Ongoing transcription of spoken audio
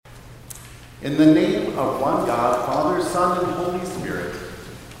In the name of one God, Father, Son, and Holy Spirit.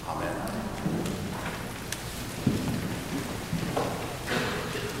 Amen.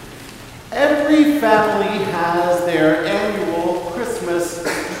 Every family has their annual Christmas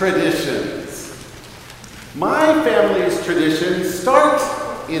traditions. My family's traditions start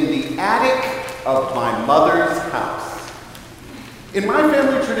in the attic of my mother's house. In my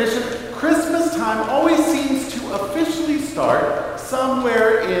family tradition, Christmas time always seems to officially start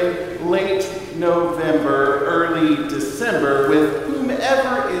somewhere in late November, early December, with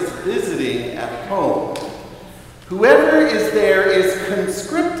whomever is visiting at home. Whoever is there is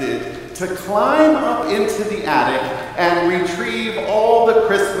conscripted to climb up into the attic and retrieve all the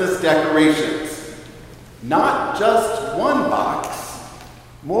Christmas decorations. Not just one box,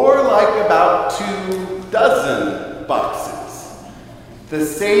 more like about 24 boxes. The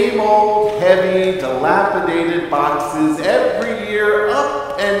same old, heavy, dilapidated boxes every year,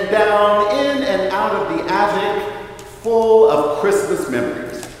 up and down, in and out of the attic, full of Christmas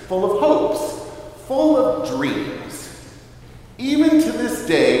memories, full of hopes, full of dreams. Even to this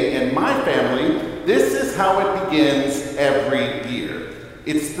day, in my family, this is how it begins every year.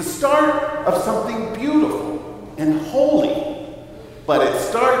 It's the start of something beautiful and holy, but it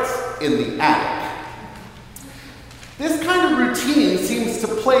starts in the attic. This kind of routine seems to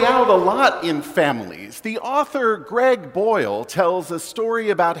play out a lot in families. The author Greg Boyle tells a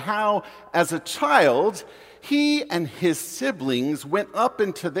story about how, as a child, he and his siblings went up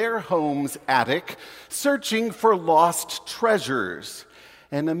into their home's attic searching for lost treasures.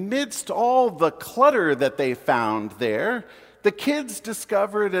 And amidst all the clutter that they found there, the kids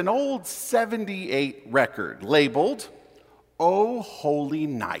discovered an old '78 record labeled, "Oh Holy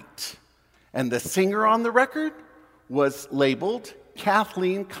Night." And the singer on the record was labeled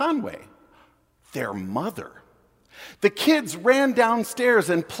Kathleen Conway, their mother. The kids ran downstairs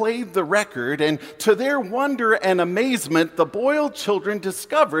and played the record, and to their wonder and amazement, the Boyle children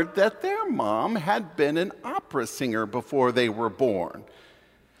discovered that their mom had been an opera singer before they were born.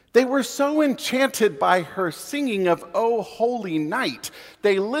 They were so enchanted by her singing of "Oh Holy Night,"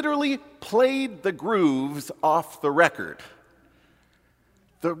 they literally played the grooves off the record.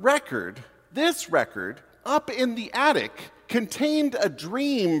 This record, up in the attic, contained a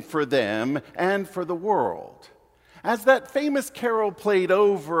dream for them and for the world. As that famous carol played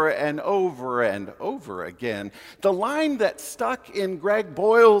over and over and over again, the line that stuck in Greg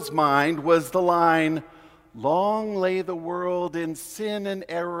Boyle's mind was the line, "Long lay the world in sin and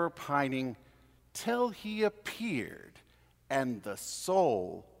error pining, till he appeared, and the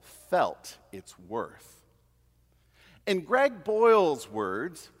soul felt its worth." In Greg Boyle's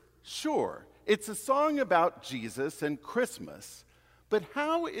words, sure, it's a song about Jesus and Christmas, but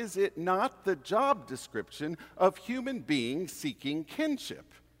how is it not the job description of human beings seeking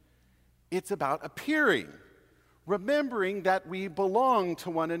kinship? It's about appearing, remembering that we belong to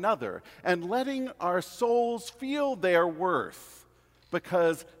one another, and letting our souls feel their worth,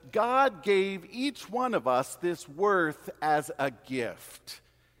 because God gave each one of us this worth as a gift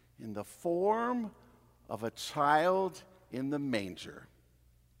in the form of a child in the manger.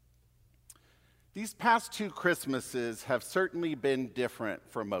 These past 2 Christmases have certainly been different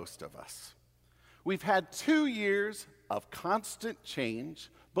for most of us. We've had 2 years of constant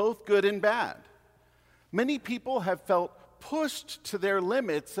change, both good and bad. Many people have felt pushed to their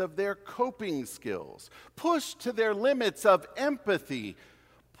limits of their coping skills, pushed to their limits of empathy,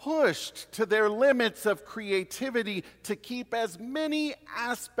 pushed to their limits of creativity to keep as many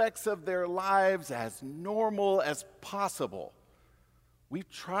aspects of their lives as normal as possible. We've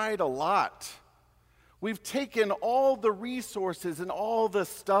tried a lot. We've taken all the resources and all the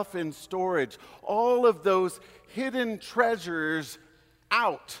stuff in storage, all of those hidden treasures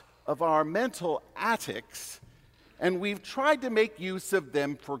out of our mental attics, and we've tried to make use of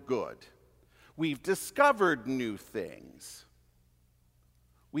them for good. We've discovered new things.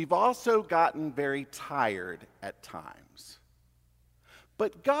 We've also gotten very tired at times.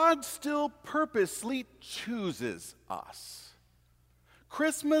 But God still purposely chooses us.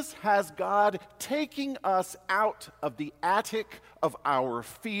 Christmas has God taking us out of the attic of our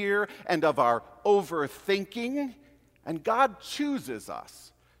fear and of our overthinking, and God chooses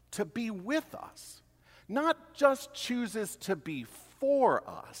us to be with us. Not just chooses to be for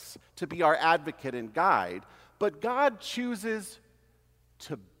us, to be our advocate and guide, but God chooses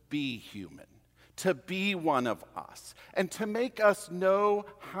to be human, to be one of us, and to make us know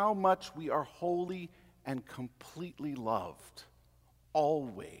how much we are holy and completely loved.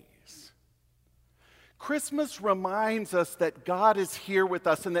 Always. Christmas reminds us that God is here with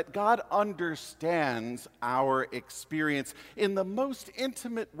us and that God understands our experience in the most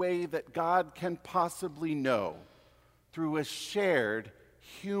intimate way that God can possibly know, through a shared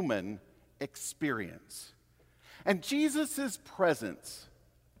human experience. And Jesus' presence,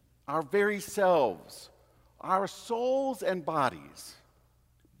 our very selves, our souls and bodies,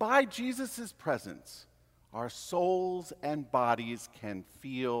 by Jesus' presence, our souls and bodies can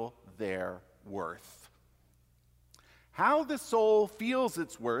feel their worth. How the soul feels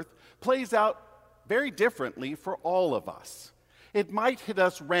its worth plays out very differently for all of us. It might hit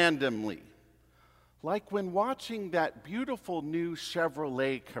us randomly, like when watching that beautiful new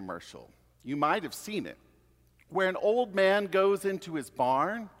Chevrolet commercial. You might have seen it, where an old man goes into his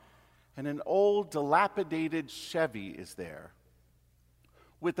barn and an old dilapidated Chevy is there,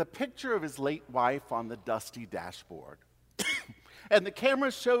 with a picture of his late wife on the dusty dashboard. And the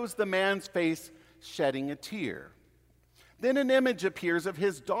camera shows the man's face shedding a tear. Then an image appears of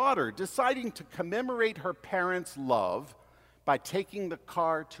his daughter deciding to commemorate her parents' love by taking the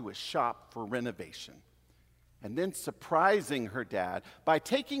car to a shop for renovation, and then surprising her dad by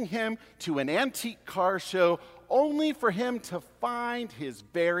taking him to an antique car show only for him to find his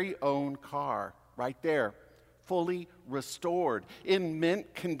very own car right there, fully restored, in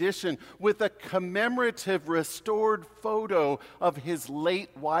mint condition, with a commemorative restored photo of his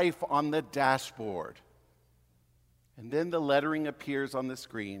late wife on the dashboard. And then the lettering appears on the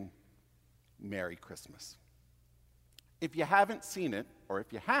screen, Merry Christmas. If you haven't seen it, or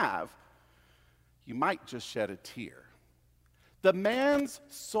if you have, you might just shed a tear. The man's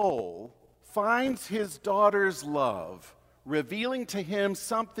soul finds his daughter's love, revealing to him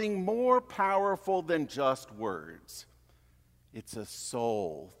something more powerful than just words. It's a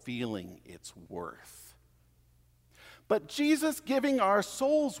soul feeling its worth. But Jesus giving our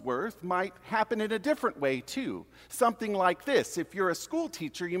soul's worth might happen in a different way too. Something like this. If you're a school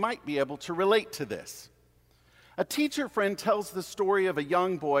teacher, you might be able to relate to this. A teacher friend tells the story of a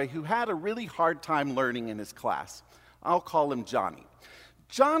young boy who had a really hard time learning in his class. I'll call him Johnny.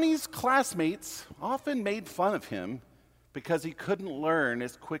 Johnny's classmates often made fun of him because he couldn't learn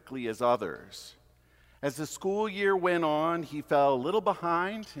as quickly as others. As the school year went on, he fell a little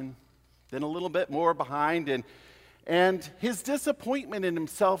behind and then a little bit more behind, and his disappointment in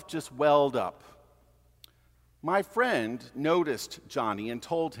himself just welled up. My friend noticed Johnny and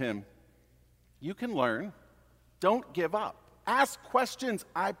told him, "You can learn. Don't give up. Ask questions.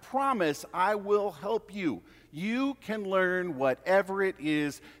 I promise I will help you. You can learn whatever it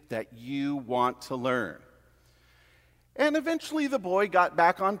is that you want to learn." And eventually the boy got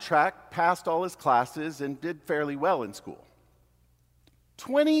back on track, passed all his classes, and did fairly well in school.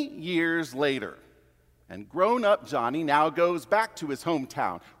 20 years later, and grown-up Johnny now goes back to his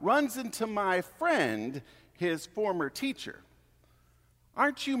hometown, runs into my friend, his former teacher.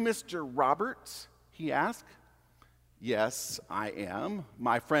 "Aren't you Mr. Roberts?" he asked. "Yes, I am,"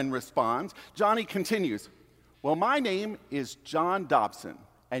 my friend responds. Johnny continues, "Well, my name is John Dobson,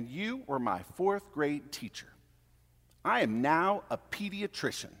 and you were my fourth grade teacher. I am now a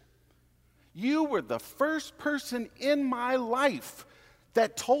pediatrician. You were the first person in my life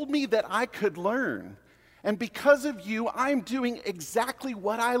that told me that I could learn. And because of you, I'm doing exactly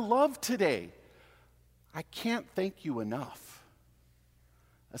what I love today. I can't thank you enough."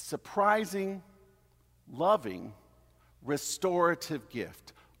 A surprising, loving, restorative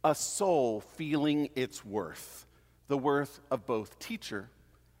gift, a soul feeling its worth, the worth of both teacher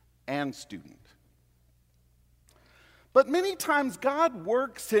and student. But many times God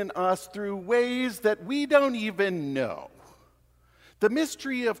works in us through ways that we don't even know. The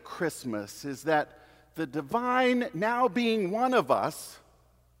mystery of Christmas is that the divine, now being one of us,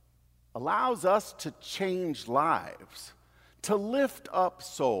 allows us to change lives, to lift up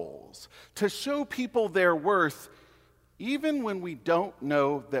souls, to show people their worth, even when we don't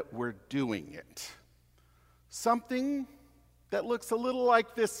know that we're doing it. Something that looks a little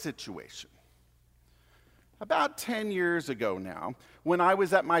like this situation. About 10 years ago now, when I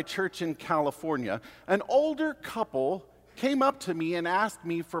was at my church in California, an older couple came up to me and asked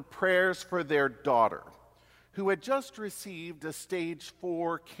me for prayers for their daughter, who had just received a stage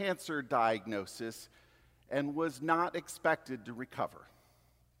 4 cancer diagnosis and was not expected to recover.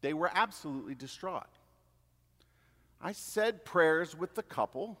 They were absolutely distraught. I said prayers with the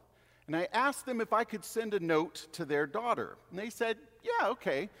couple, and I asked them if I could send a note to their daughter. And they said, "Yeah,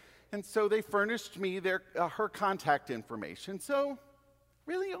 okay." And so they furnished me her contact information. So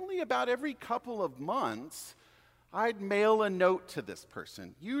really only about every couple of months, I'd mail a note to this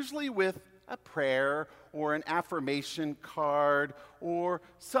person, usually with a prayer or an affirmation card or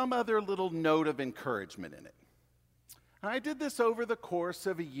some other little note of encouragement in it. I did this over the course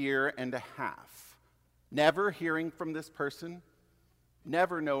of a year and a half, never hearing from this person,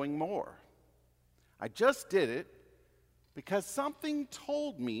 never knowing more. I just did it because something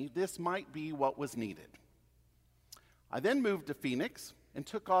told me this might be what was needed. I then moved to Phoenix and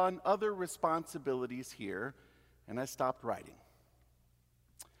took on other responsibilities here, and I stopped writing.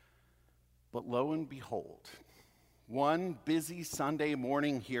 But lo and behold, one busy Sunday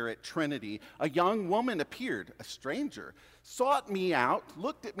morning here at Trinity, a young woman appeared, a stranger, sought me out,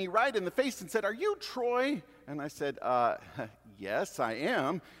 looked at me right in the face and said, "Are you Troy?" And I said, "Yes, I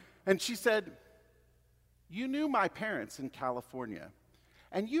am." And she said, "You knew my parents in California,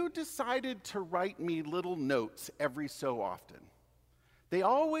 and you decided to write me little notes every so often. They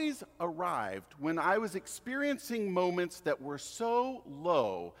always arrived when I was experiencing moments that were so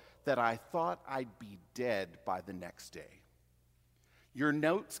low that I thought I'd be dead by the next day. Your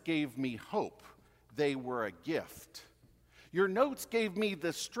notes gave me hope. They were a gift. Your notes gave me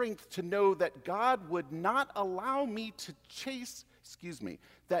the strength to know that God would not allow me to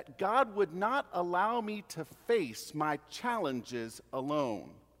that God would not allow me to face my challenges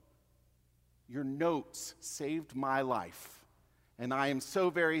alone. Your notes saved my life, and I am so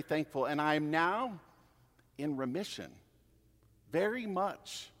very thankful, and I am now in remission, very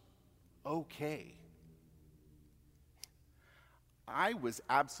much okay." I was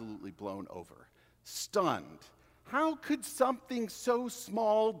absolutely blown over, stunned. How could something so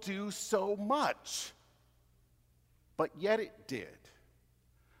small do so much? But yet it did.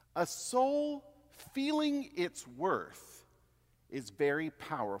 A soul feeling its worth is very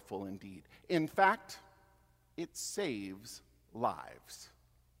powerful indeed. In fact, it saves lives.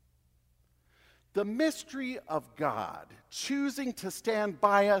 The mystery of God choosing to stand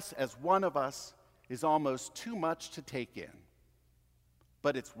by us as one of us is almost too much to take in.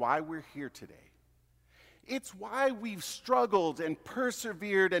 But it's why we're here today. It's why we've struggled and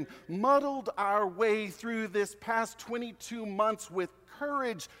persevered and muddled our way through this past 22 months with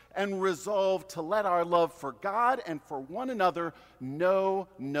courage and resolve to let our love for God and for one another know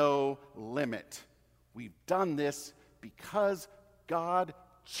no limit. We've done this because God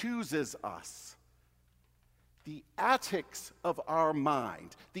chooses us. The attics of our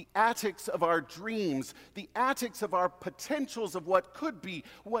mind, the attics of our dreams, the attics of our potentials of what could be,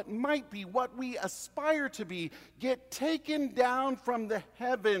 what might be, what we aspire to be, get taken down from the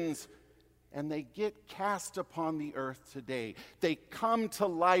heavens and they get cast upon the earth today. They come to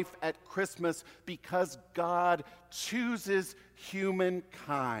life at Christmas because God chooses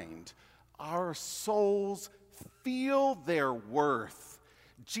humankind. Our souls feel their worth.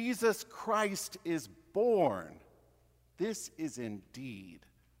 Jesus Christ is born. This is indeed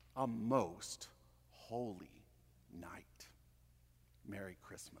a most holy night. Merry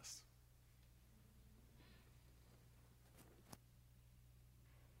Christmas.